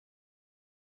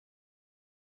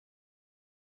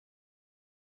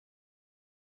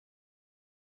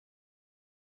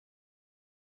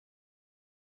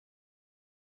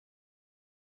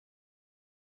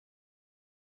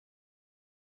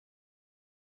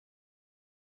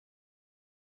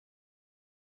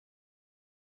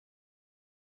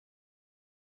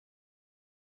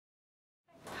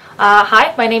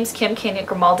Hi, my name is Kim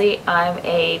Kenya-Grimaldi. I'm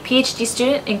a PhD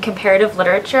student in comparative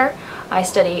literature. I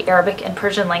study Arabic and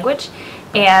Persian language,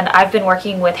 and I've been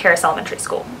working with Harris Elementary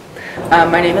School.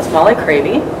 My name is Molly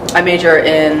Cravey. I major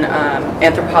in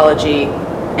anthropology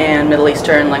and Middle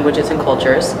Eastern languages and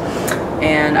cultures,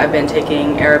 and I've been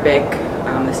taking Arabic.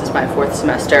 This is my 4th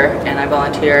semester, and I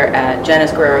volunteer at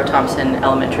Janice Guerrero Thompson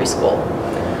Elementary School.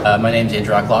 My name is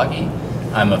Andrew Acclimate.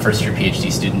 I'm a first-year PhD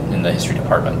student in the history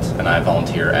department, and I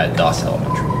volunteer at Dawson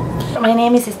Elementary. My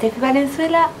name is Steffi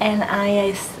Valenzuela, and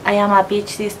I am a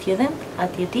PhD student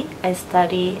at UT. I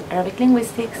study Arabic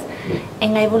linguistics,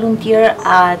 and I volunteer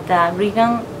at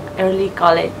Reagan Early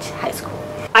College High School.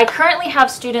 I currently have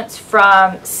students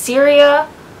from Syria,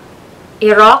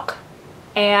 Iraq,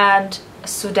 and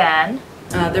Sudan.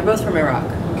 They're both from Iraq.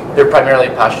 They're primarily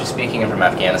Pashto speaking and from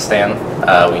Afghanistan.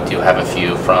 We do have a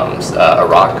few from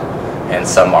Iraq, and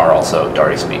some are also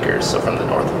Dari speakers, so from the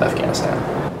north of Afghanistan.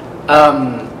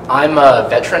 I'm a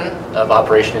veteran of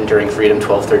Operation Enduring Freedom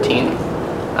 1213.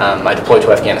 I deployed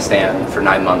to Afghanistan for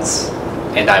 9 months,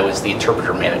 and I was the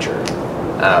interpreter manager.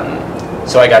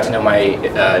 So I got to know my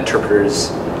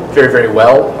interpreters very, very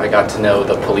well. I got to know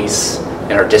the police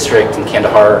in our district in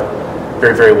Kandahar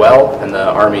very, very well, and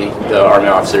the army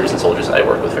officers and soldiers that I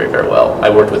worked with very, very well. I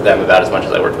worked with them about as much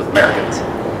as I worked with Americans.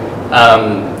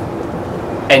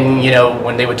 And you know,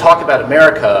 when they would talk about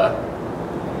America,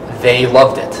 they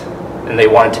loved it, and they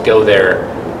wanted to go there,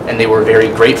 and they were very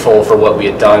grateful for what we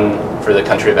had done for the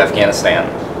country of Afghanistan.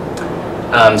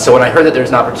 So when I heard that there's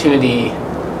an opportunity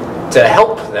to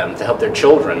help them, to help their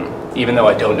children, even though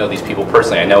I don't know these people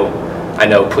personally, I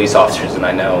know police officers and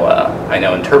I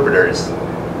know interpreters,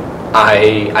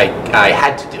 I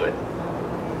had to do it.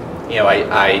 You know,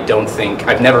 I don't think,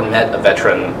 I've never met a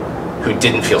veteran who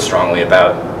didn't feel strongly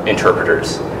about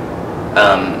interpreters.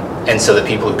 And so the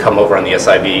people who come over on the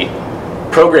SIV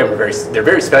program they're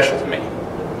very special to me.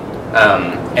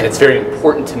 And it's very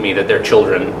important to me that their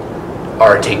children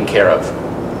are taken care of.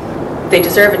 They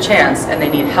deserve a chance, and they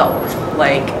need help.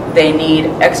 Like, they need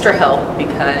extra help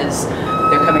because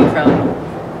they're coming from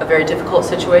a very difficult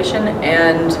situation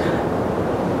and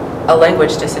a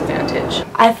language disadvantage.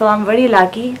 I feel I'm very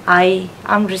lucky. I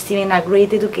am receiving a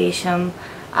great education.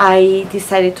 I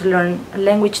decided to learn a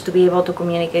language to be able to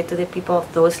communicate to the people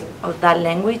of that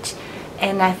language,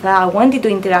 and I thought I wanted to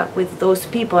interact with those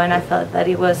people, and I felt that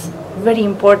it was very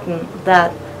important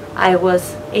that I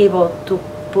was able to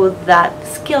put that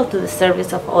skill to the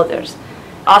service of others.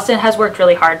 Austin has worked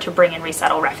really hard to bring and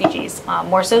resettle refugees,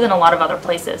 more so than a lot of other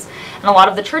places. And a lot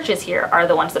of the churches here are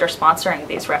the ones that are sponsoring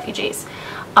these refugees.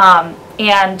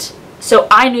 And so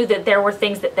I knew that there were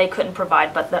things that they couldn't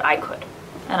provide, but that I could.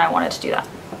 And I wanted to do that.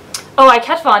 Oh, I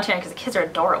kept volunteering because the kids are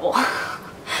adorable.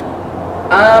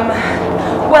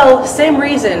 Well, same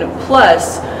reason,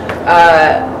 plus,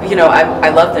 you know, I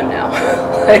love them now.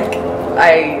 Like,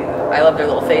 I love their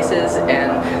little faces,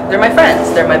 and they're my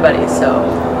friends, they're my buddies, so,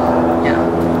 yeah.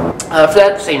 For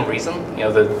that same reason, you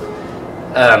know,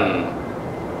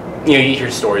 you know, you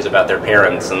hear stories about their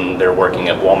parents, and they're working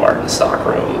at Walmart in the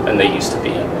stockroom, and they used to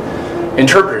be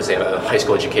interpreters. They have a high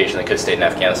school education. They could have stayed in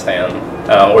Afghanistan,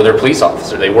 or they're police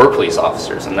officers. They were police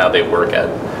officers, and now they work at,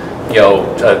 you know,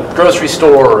 a grocery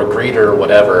store or a greeter or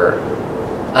whatever.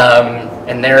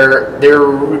 And their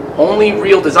only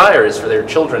real desire is for their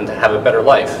children to have a better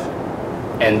life,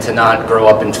 and to not grow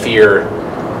up in fear,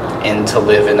 and to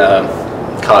live in a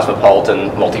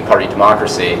cosmopolitan, multi-party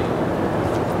democracy.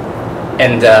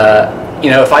 And you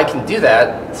know, if I can do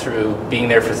that through being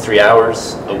there for 3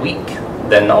 hours a week,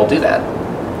 then I'll do that.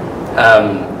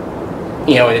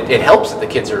 You know, it helps that the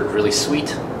kids are really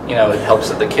sweet. You know, it helps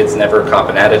that the kids never cop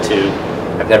an attitude.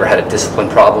 I've never had a discipline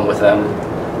problem with them.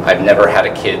 I've never had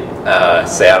a kid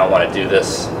say, I don't want to do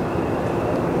this.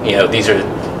 You know, these are,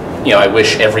 you know, I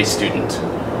wish every student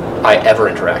I ever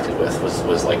interacted with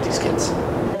was like these kids.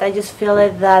 I just feel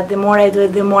that the more I do it,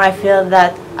 the more I feel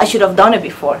that I should have done it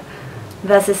before.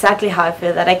 That's exactly how I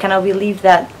feel, that I cannot believe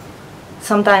that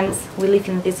sometimes we live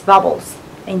in these bubbles,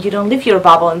 and you don't live your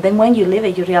bubble, and then when you live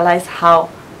it, you realize how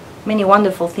many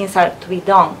wonderful things are to be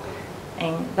done,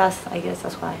 and I guess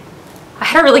that's why. I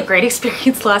had a really great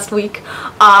experience last week.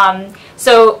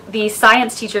 So the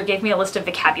science teacher gave me a list of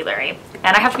vocabulary,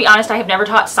 and I have to be honest, I have never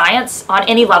taught science on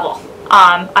any level.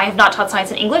 I have not taught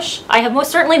science in English. I have most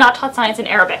certainly not taught science in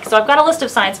Arabic. So I've got a list of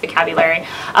science vocabulary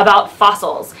about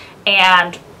fossils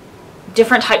and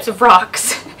different types of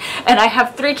rocks. And I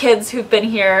have 3 kids who've been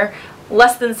here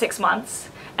less than 6 months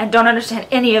and don't understand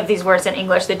any of these words in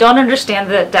English. They don't understand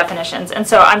the definitions. And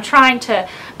so I'm trying to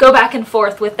go back and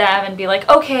forth with them and be like,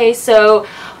 okay, so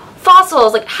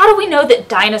fossils, like how do we know that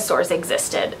dinosaurs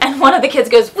existed? And one of the kids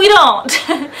goes, we don't.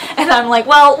 And I'm like,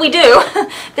 well, we do.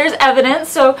 There's evidence.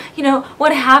 So, you know,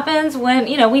 what happens when,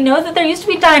 you know, we know that there used to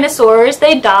be dinosaurs,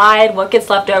 they died, what gets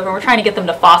left over, and we're trying to get them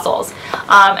to fossils.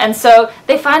 And so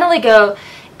they finally go,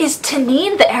 is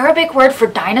tanin the Arabic word for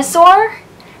dinosaur?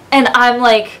 And I'm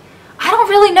like, I don't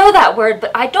really know that word, but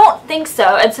I don't think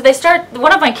so. And so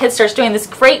one of my kids starts doing this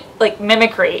great like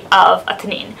mimicry of a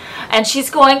tanin. And she's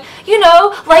going, you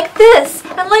know, like this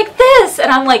and like this.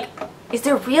 And I'm like, is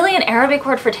there really an Arabic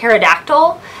word for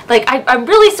pterodactyl? Like, I'm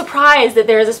really surprised that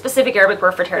there is a specific Arabic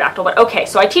word for pterodactyl, but okay,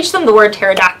 so I teach them the word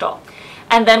pterodactyl.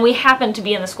 And then we happen to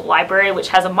be in the school library, which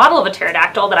has a model of a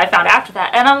pterodactyl that I found after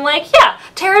that. And I'm like, yeah,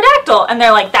 pterodactyl. And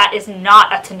they're like, that is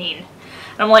not a tanin.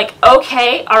 And I'm like,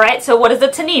 okay, all right, so what is a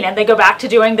tanin? And they go back to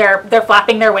doing they're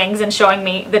flapping their wings and showing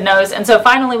me the nose. And so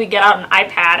finally we get out an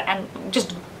iPad and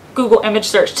just Google image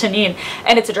search tanin,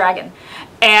 and it's a dragon.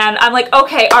 And I'm like,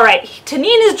 okay, all right,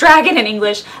 tanin is dragon in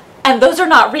English, and those are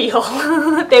not real.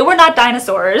 They were not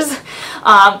dinosaurs.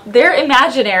 They're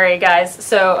imaginary, guys.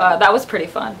 So that was pretty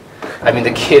fun. I mean,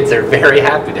 the kids are very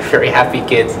happy. They're very happy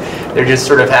kids. They're just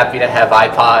sort of happy to have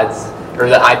iPods or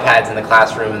the iPads in the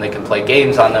classroom, and they can play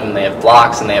games on them, and they have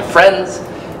blocks, and they have friends,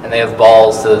 and they have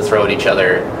balls to throw at each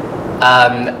other.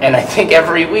 And I think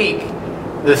every week,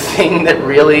 the thing that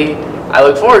really I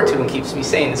look forward to and keeps me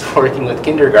sane is working with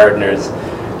kindergartners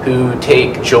who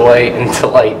take joy and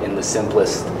delight in the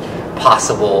simplest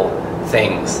possible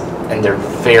things, and they're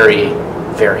very,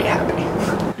 very happy.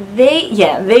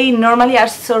 They normally are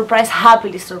surprised,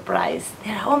 happily surprised.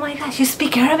 They're, oh my gosh, you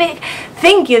speak Arabic?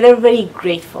 Thank you. They're very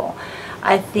grateful.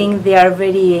 I think they're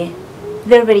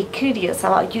very curious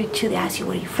about you too. They ask you,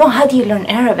 where are you from? How do you learn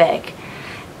Arabic?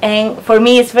 And for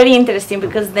me, it's very interesting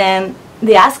because then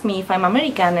they ask me if I'm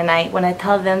American, and when I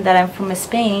tell them that I'm from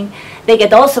Spain, they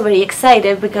get also very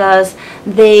excited because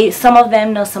some of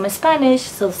them know some Spanish,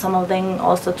 so some of them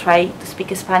also try to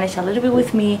speak Spanish a little bit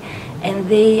with me,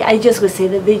 and I just would say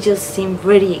that they just seem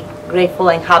really grateful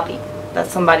and happy that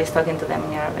somebody's talking to them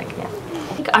in Arabic. Yeah.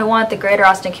 I think I want the greater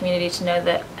Austin community to know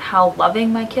that how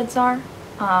loving my kids are,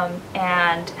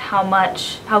 and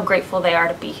how grateful they are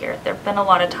to be here. There have been a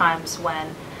lot of times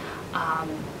when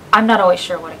I'm not always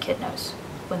sure what a kid knows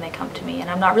when they come to me, and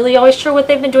I'm not really always sure what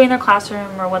they've been doing in their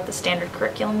classroom or what the standard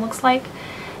curriculum looks like.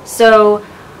 So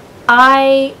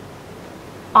I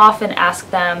often ask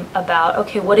them about,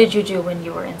 okay, what did you do when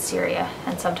you were in Syria?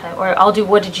 And sometimes, or I'll do,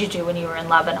 what did you do when you were in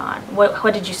Lebanon?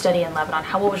 What did you study in Lebanon?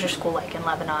 What was your school like in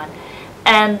Lebanon?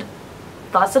 And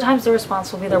lots of times the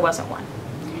response will be there wasn't one.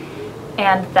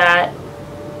 And that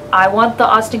I want the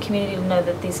Austin community to know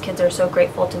that these kids are so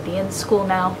grateful to be in school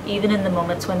now, even in the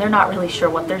moments when they're not really sure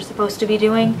what they're supposed to be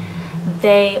doing.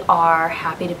 They are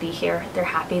happy to be here. They're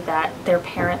happy that their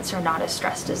parents are not as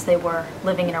stressed as they were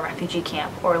living in a refugee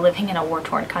camp or living in a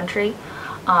war-torn country.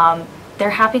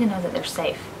 They're happy to know that they're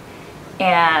safe.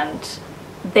 And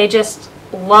they just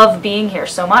love being here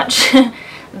so much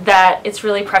that it's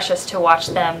really precious to watch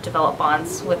them develop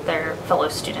bonds with their fellow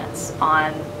students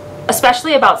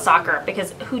especially about soccer,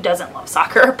 because who doesn't love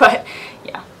soccer? But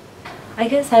yeah. I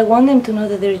guess I want them to know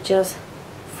that they're just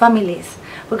families.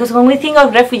 Because when we think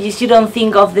of refugees, you don't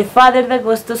think of the father that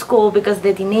goes to school because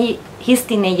his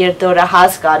teenager daughter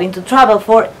has got into trouble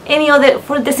for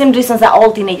the same reasons that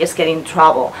all teenagers get in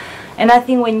trouble. And I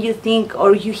think when you think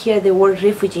or you hear the word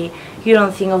refugee, you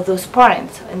don't think of those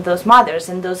parents and those mothers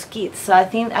and those kids. So I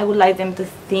think I would like them to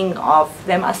think of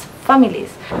them as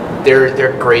families.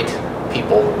 They're great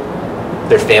people.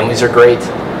 Their families are great.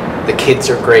 The kids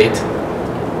are great.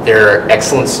 They're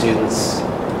excellent students.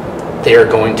 They are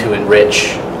going to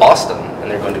enrich Austin,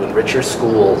 and they're going to enrich your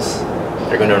schools.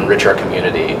 They're going to enrich our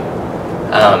community.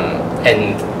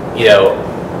 And you know,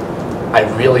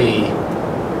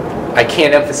 I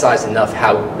can't emphasize enough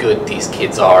how good these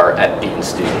kids are at being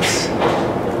students.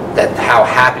 That how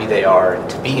happy they are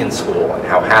to be in school, and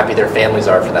how happy their families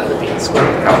are for them to be in school,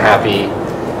 and how happy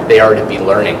they are to be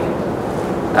learning.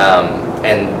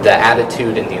 And the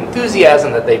attitude and the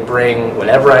enthusiasm that they bring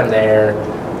whenever I'm there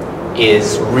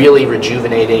is really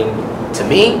rejuvenating to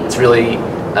me. It's really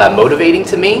motivating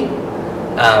to me.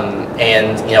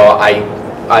 And you know,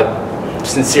 I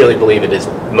sincerely believe it is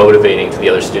motivating to the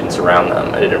other students around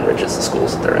them, and it enriches the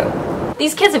schools that they're in.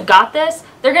 These kids have got this.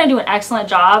 They're going to do an excellent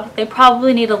job. They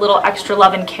probably need a little extra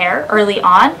love and care early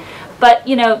on, but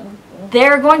you know,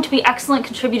 they're going to be excellent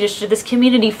contributors to this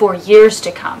community for years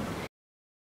to come.